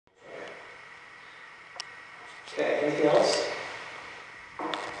Okay, anything else?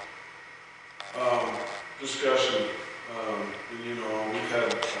 Discussion. You know, we've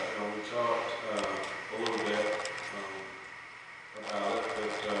had, we talked a little bit about it,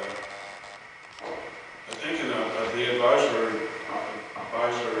 but I think in the advisory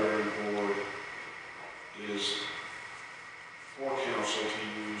board is for council to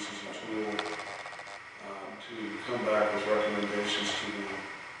use as a tool to come back with recommendations to them.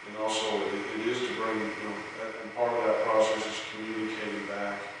 And also it is to bring, and part of that process is communicating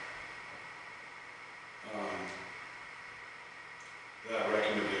back that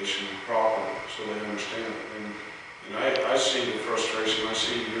recommendation properly so they understand it. And I see the frustration, I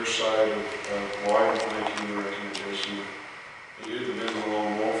see your side of why you're making the recommendation. You've been the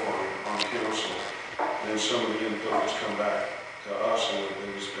lone wolf on council, and some of the input has come back to us, and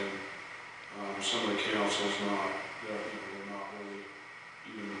there's been some of the councils they're not really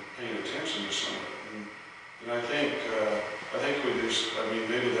even paying attention to some of it. And I think we just,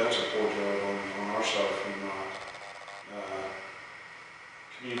 maybe that's a poor job on our side from not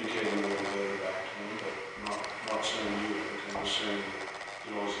communicating a little better back to them, but not saying you, but I'm just saying,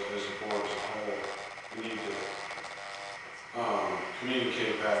 as a board as a whole, we need to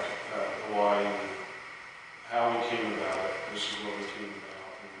communicate back why and how we came about it. This is what we came about.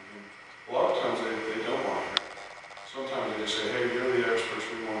 And a lot of times they don't want to hear it. Sometimes they just say, hey, you're the experts,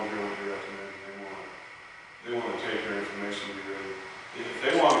 we want to hear what you're recommending. They want to take your information and be ready. If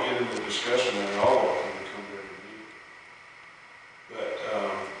they want to get into the discussion, they're all welcome to come here to meet. But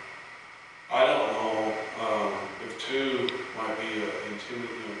I don't know if two might be too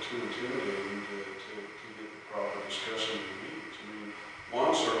intimidating to get the proper discussion in meetings.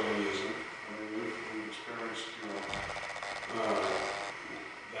 One certainly isn't. We've experienced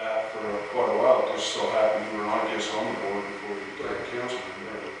that for quite a while. It just so happened we were not just on the board before we became council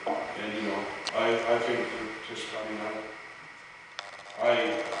member. And I think that just I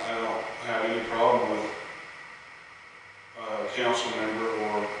don't have any problem with a council member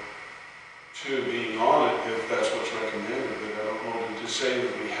or two being on it if that's what's recommended. But I don't know to say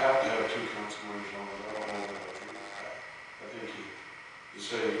that we have to have two council members on it. I don't know that I agree with that. I think you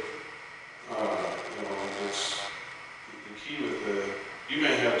say it's the key with you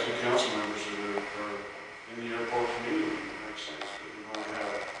may have two council members that are in the airport community. It makes sense, but you want to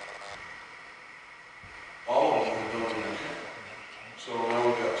have all of them that don't even care. So now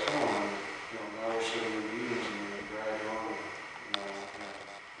we've got two on it. Now we're sitting in meetings and we drag on. And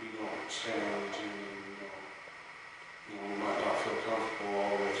we don't stand on the agenda and we might not feel comfortable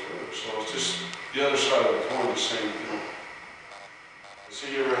all the way through. So it's just the other side of the coin is saying, I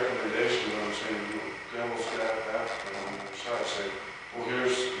see your recommendation, but I'm saying, devil's got that on the other side. Say, well,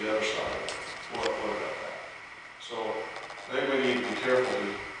 here's the other side. What about that? So I think we need to be careful.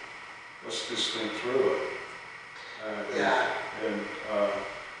 Let's just think through it. And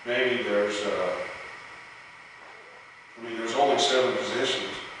maybe there's only 7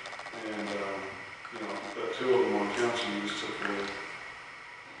 positions, and but 2 of them on council you just took away.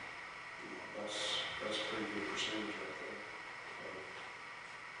 That's a pretty good percentage right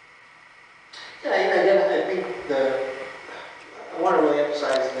there. Yeah, again, I think I want to really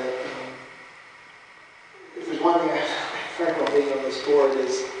emphasize that if there's one thing I find about being on this board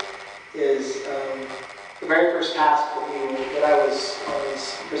is the very first task that I was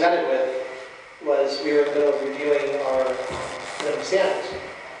presented with was we were in the middle of reviewing our minimum standards.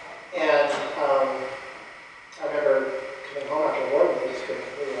 And I remember coming home after the board meeting and just being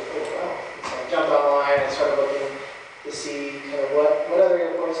really like, oh wow. So I jumped online and started looking to see kind of what other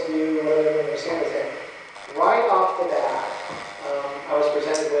airports do, what other minimum standards. And right off the bat, I was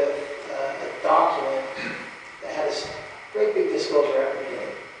presented with a document that had this great big disclosure at the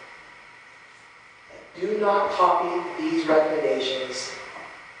beginning. Do not copy these recommendations.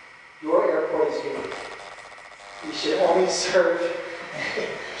 Your airport is unique. You should only serve.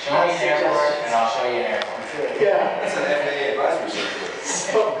 Show me an airport and I'll show you an airport. Yeah. That's an FAA advisory circular.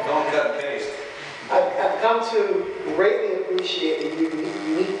 So, don't cut and paste. I've come to greatly appreciate the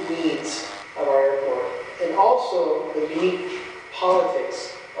unique needs of our airport and also the unique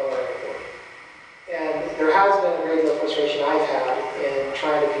politics of our airport. And there has been a great deal of frustration I've had in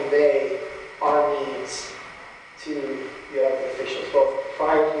trying to convey our needs to the elected officials, both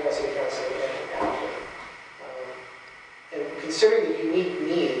prior to the city council and after. And considering the unique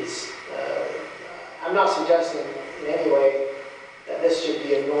needs, I'm not suggesting in any way that this should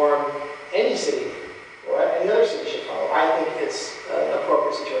be a norm any city or any other city should follow. I think it's an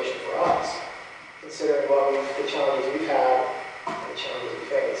appropriate situation for us, considering the challenges we've had and the challenges we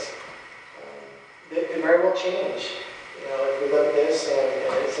face. It could very well change. If we look at this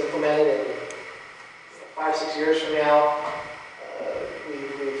and it's implemented in 5 5, 6 years from now,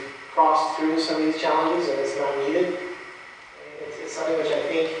 we've crossed through some of these challenges and it's not needed. It's something which I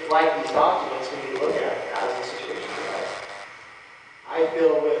think, like these documents, we need to look at as the situation arises. I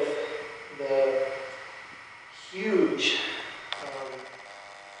feel with the huge,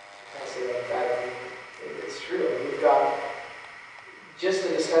 I say that emphatically, it's true. You've got just the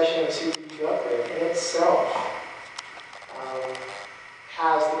discussion of the CPQ upgrade in itself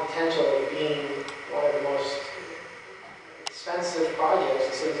has the potential of being one of the most expensive projects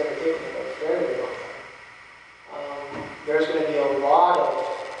the city's ever taken in a very long time. There's going to be a lot of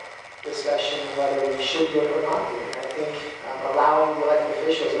discussion whether we should do it or not do it. I think allowing the elected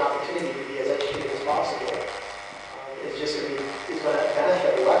officials an opportunity to be as educated as possible is going to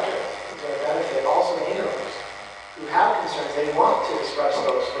benefit the electorate. It's going to benefit also the owners who have concerns. They want to express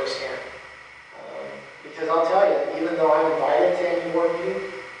those firsthand. Because I'll tell you, even though I'm invited to any board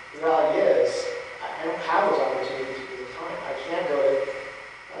meeting, the reality is I don't have those opportunities because of time. I can't go to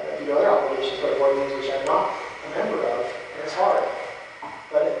due to other obligations, go to board meetings which I'm not a member of, and it's hard.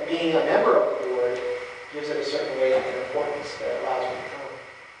 But being a member of the board gives it a certain weight and importance that allows me to come.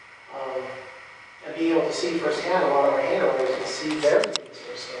 And being able to see firsthand a lot of our handlers and see their needs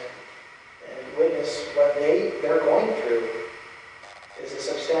firsthand and witness what they're going through is a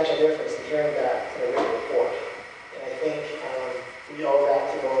substantial difference in hearing that in a written report. And I think we owe that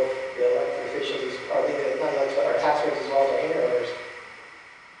to both the elected officials, or not elected, but our taxpayers as well as our handlers,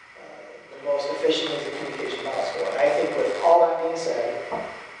 the most efficient means of communication possible. And I think with all that being said,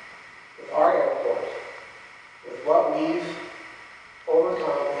 with our airport, with what we've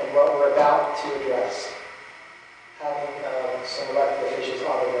overcome and what we're about to address, having some elected officials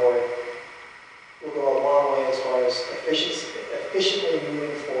on the board will go a long way as far as efficiently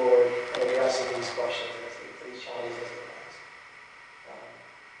moving forward and addressing these questions, these challenges as they arise.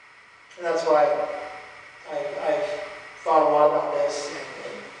 And that's why I've thought a lot about this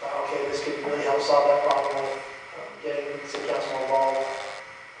and thought, okay, this could really help solve that problem with getting city council involved.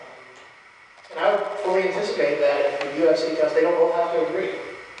 And I would fully anticipate that if we do have city council, they don't both have to agree.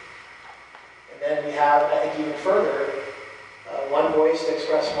 And then we have, I think even further, one voice to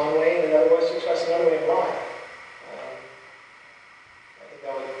express one way and another voice to express another way and why. I think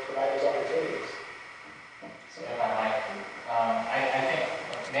that would provide those opportunities. So. If I might, I think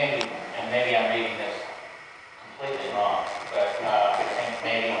maybe I'm reading this completely wrong, but I think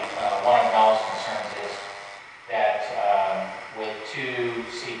maybe one of Mel's concerns is that with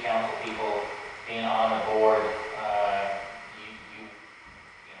 2 city council people being on the board,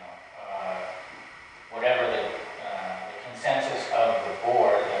 whatever the consensus of the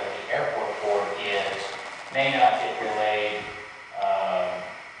board, the airport board is, may not get relayed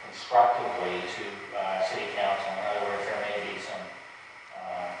constructively to city council. In other words, there may be some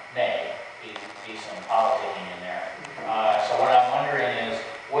politicking in there. So what I'm wondering is,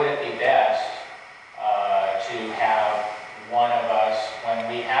 would it be best to have one of us, when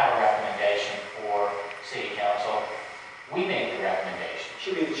we have a recommendation for city council, we make the recommendation?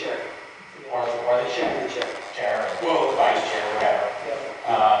 Should be the chair. Or the chair, Well, vice chair, whatever.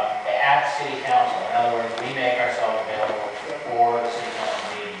 At city council. In other words, we make ourselves available for the city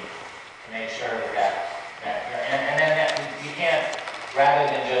council meeting to make sure and then you can't, rather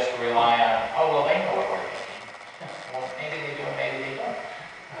than just rely on, oh, well, they know what we're thinking. Well, maybe they do, maybe they don't.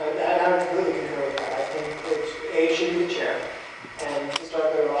 And I would completely concur with that. I think A should be the chair. And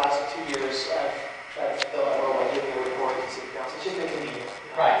historically, over the last 2 years, I've tried to fill that role by giving a report to city council. It's just been convenient.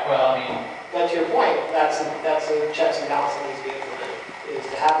 Right, well, I mean, but to your point, that's a checks and balances that needs to be implemented, is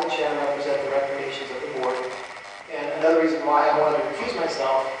to have the chair represent the recommendations of the board. And another reason why I wanted to recuse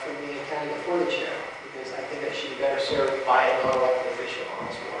myself from being a candidate for the chair, because I think I should be better served by another elected official on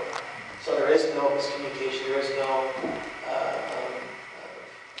this board. So there is no miscommunication, there is no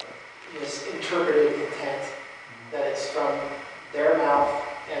misinterpreted intent, that it's from their mouth,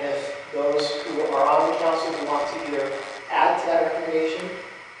 and if those who are on the council who want to either add to that recommendation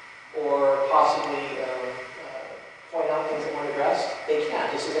or possibly point out things that weren't addressed, they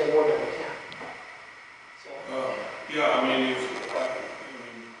can, just as any board member can. So. Yeah, I mean,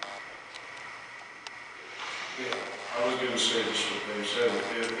 I was going to say this what they said.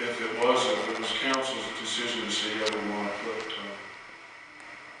 If it was council's decision to say, yeah, we want to put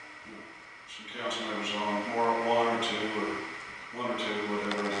some council members on, one or two,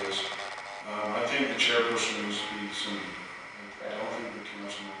 whatever it is, I think the chairperson needs to be somebody different. I don't think the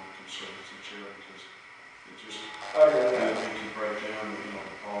council member can serve as the chair because it just, it can break down, the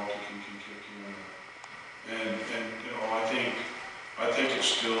politicking can kick in. And I think it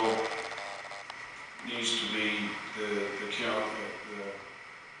still needs to be the count.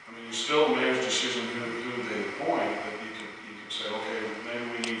 I mean, it's still the mayor's decision who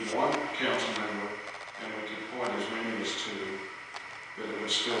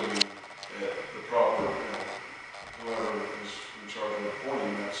still be at the proper, whoever is in charge of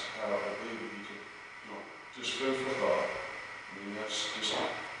reporting, that's how it would be, but you could, just food for thought. I mean, that's just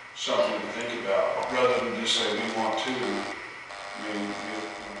something to think about, rather than just say we want to. I mean,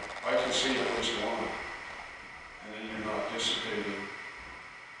 I can see at least one, and then you're not dissipating.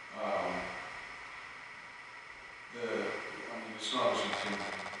 It's not as intended,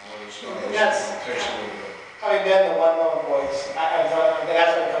 or it's not as intentional. Having been the one lone voice, as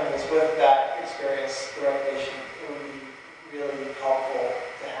I come to this with that experience, the recommendation, it would be really helpful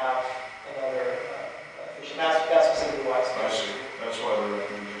to have another official. That's specifically why it's. I see. That's why the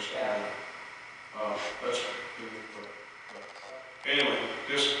recommendation. Yeah. That's good. But anyway,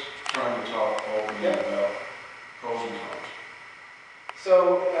 just trying to talk openly about pros and cons.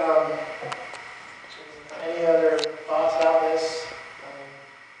 So, any other thoughts about this?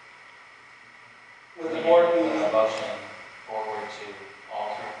 Would the board be a motion forward to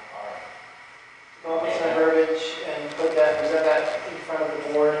alter our come up with some verbiage and present that in front of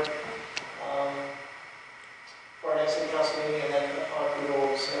the board for our next city council meeting, and then upon approval,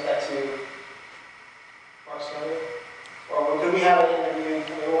 we'll submit that to Mark's number? Or could we have an interview?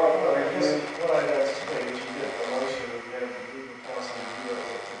 What I anticipate is you get the motion, and then the legal counsel will do it,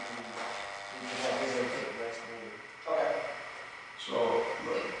 we can have his input at the next meeting. Okay. So,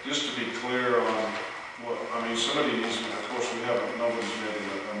 just to be clear on what, I mean, somebody needs to, of course, nobody's made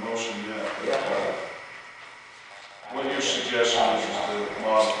a motion yet. Yeah. What your suggestion is to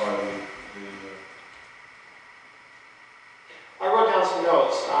modify the I wrote down some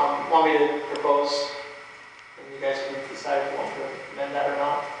notes. Want me to propose, and you guys can decide if you want to amend that or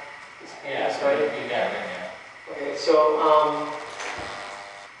not? Yeah, Started. you got it in there. Okay, so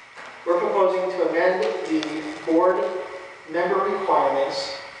we're proposing to amend the board member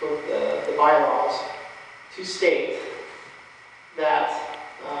requirements for the bylaws to state that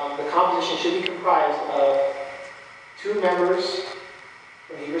the composition should be comprised of 2 members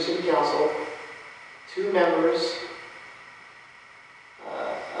from the Heber City Council, 2 members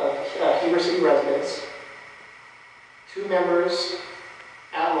of Heber City residents, 2 members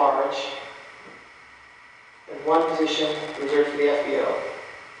at large, and 1 position reserved for the FBO.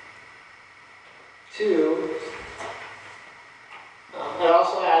 2, I'd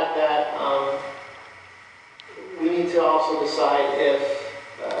also add that we need to also decide if,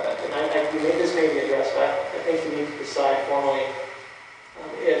 this may be addressed, but I think we need to decide formally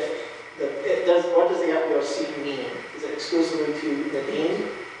what does the FBOC mean? Is it exclusively to the dean,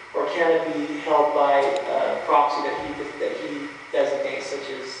 or can it be held by proxy that he designates, such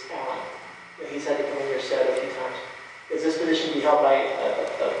as Alan? He's had to come in here said a few times. Is this position be held by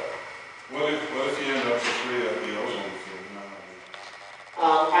What if you end up with 3 FBOs on the field?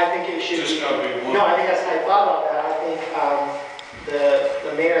 I think it should Just be. gotta be one. No, I think I thought about that. I think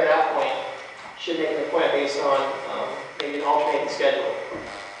the mayor at that point should make an appointment based on maybe an alternating schedule.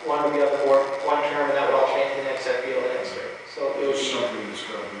 1 would be on the board 1 term, and that would alternate to the next FBO the next term. So it would It's be something that's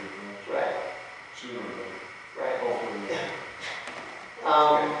got to be addressed right, sooner or later. right. Hopefully.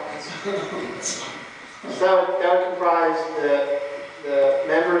 So that would comprise the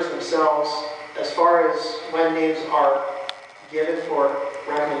members themselves. As far as when names are given for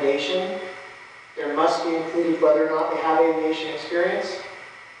recommendation, there must be included whether or not they have aviation experience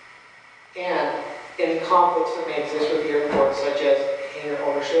and any conflicts that may exist with the airport, such as hangar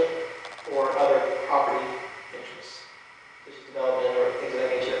ownership or other property interests, such as development or things of that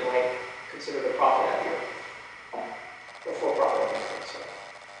nature that might consider the profit out here or for profit. So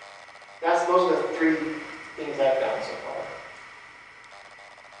those are the 3 things I've gotten so far.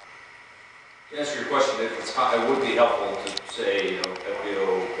 To answer your question, it would be helpful to say, FBO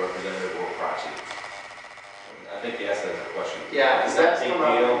representative or proxy. I think you asked that as a question. Yeah, it's not a that's big come up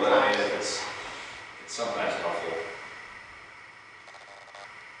deal, many but I mean, times. it's sometimes helpful.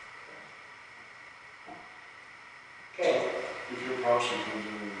 Okay. If your proxy comes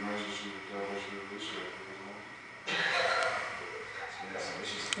in and raises you to double your lease rate, That's some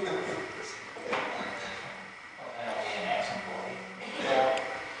issues. That'll be an excellent point. Yeah.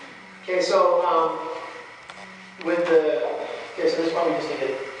 Okay, so so this probably just need to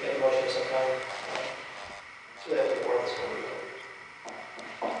get a motion of some kind. So that the board is going to do.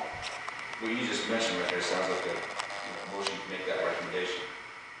 Well, you just mentioned right there, sounds like a motion to make that recommendation.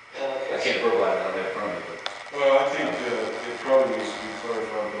 Okay. I can't verbalize it, I don't have it in front of me, but. well, I think it probably needs to be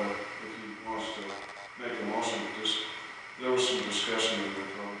clarified, but if he wants to make a motion, there was some discussion in the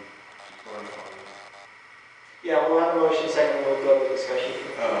probably to clarify that. Yeah, we'll have a motion second, and we'll go to the discussion.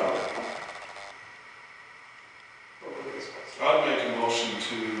 I'd make a motion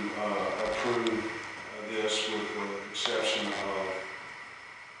to approve this with the exception of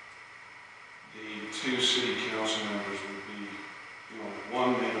city council members would be, you know,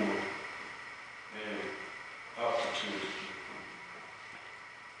 one minimum and up to two.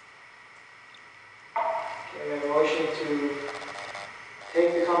 Okay, we have a motion to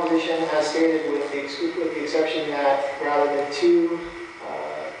take the composition as stated with the exception that rather than two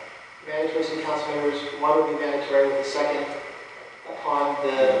mandatory city council members, one would be mandatory with the second upon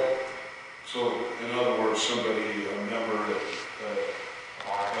the, So, in other words, somebody, a member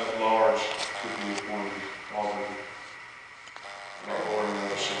at large could be appointed alderman or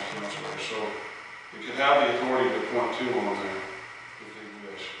another city councilor. So, they could have the authority to appoint two on there if they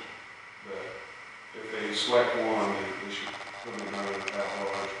wish. But if they select one, they should put another at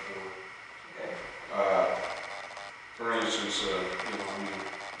large for, okay. for instance, you know,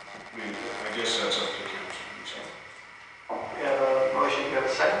 I mean, I guess that's up to council. We have a motion, we have a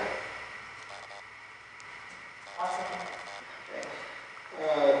second. Okay.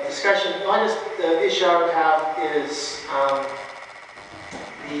 Discussion, the issue I would have is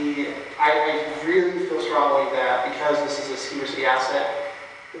I really feel strongly that because this is a Heber City asset,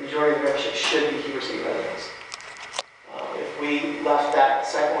 the majority of the membership should be Heber City residents. If we left that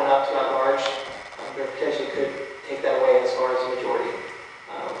second one up to at large, there potentially could take that away as far as the majority.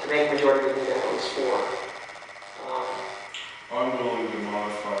 To make a majority, we need to have at least four. I'm willing to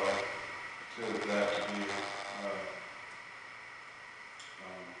modify that to be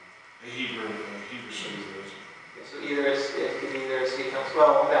a Heber city resident. So it could be either a city council,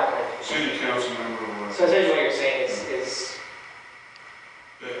 well, that way. City council member or. So essentially what you're saying is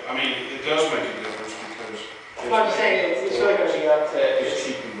I mean, it does make a difference because. I'm just saying it's really going to be up to. It's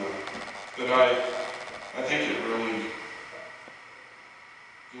cheaper money. But I think it really,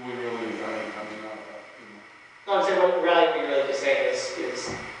 do we really, No, I'm saying what we're really just saying is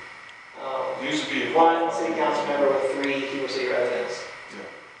needs to be. one city council member with 3 Heber City residents. Yeah.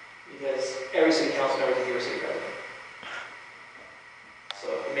 Because every city council member is a Heber City resident. So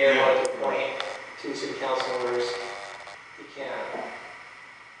if the mayor wanted to appoint 2 city council members, he can.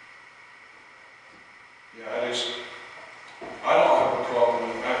 Yeah, I don't have a problem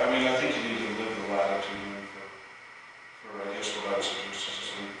with, I mean, I think you need to live the latitude in for I guess what I would suggest is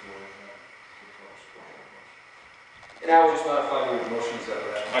just leave the way that. And I would Just modify your motions that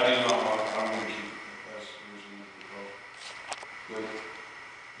way. I did not want, I'm going to keep it as originally proposed. But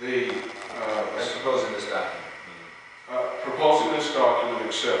I suppose in this document. proposing this document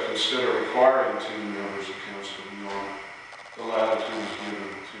except instead of requiring 2 members of council to be on, the latitude is given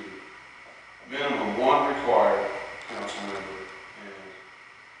to minimum 1 required council member and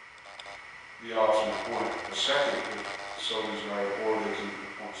the option to appoint a second if so desired, or they can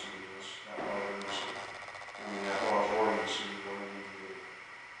appoint somebody else at large. I mean, at large ordinance, whatever you do.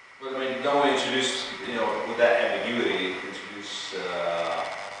 But I mean, don't we introduce, you know, with that ambiguity, introduce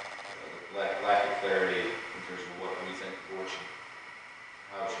lack of clarity in terms of what we think the board should,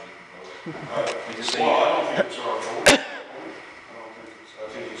 how it should be composed? We just say, Well, I don't think it's our fault. I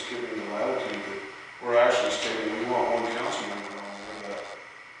think it's giving the latitude that we're actually stating we want 1 council member on there that,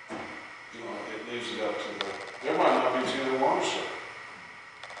 you know, it leaves it up to there might not be 2 that want to serve.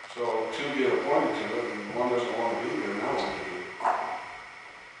 So 2 get appointed to it and 1 doesn't want to be there, no one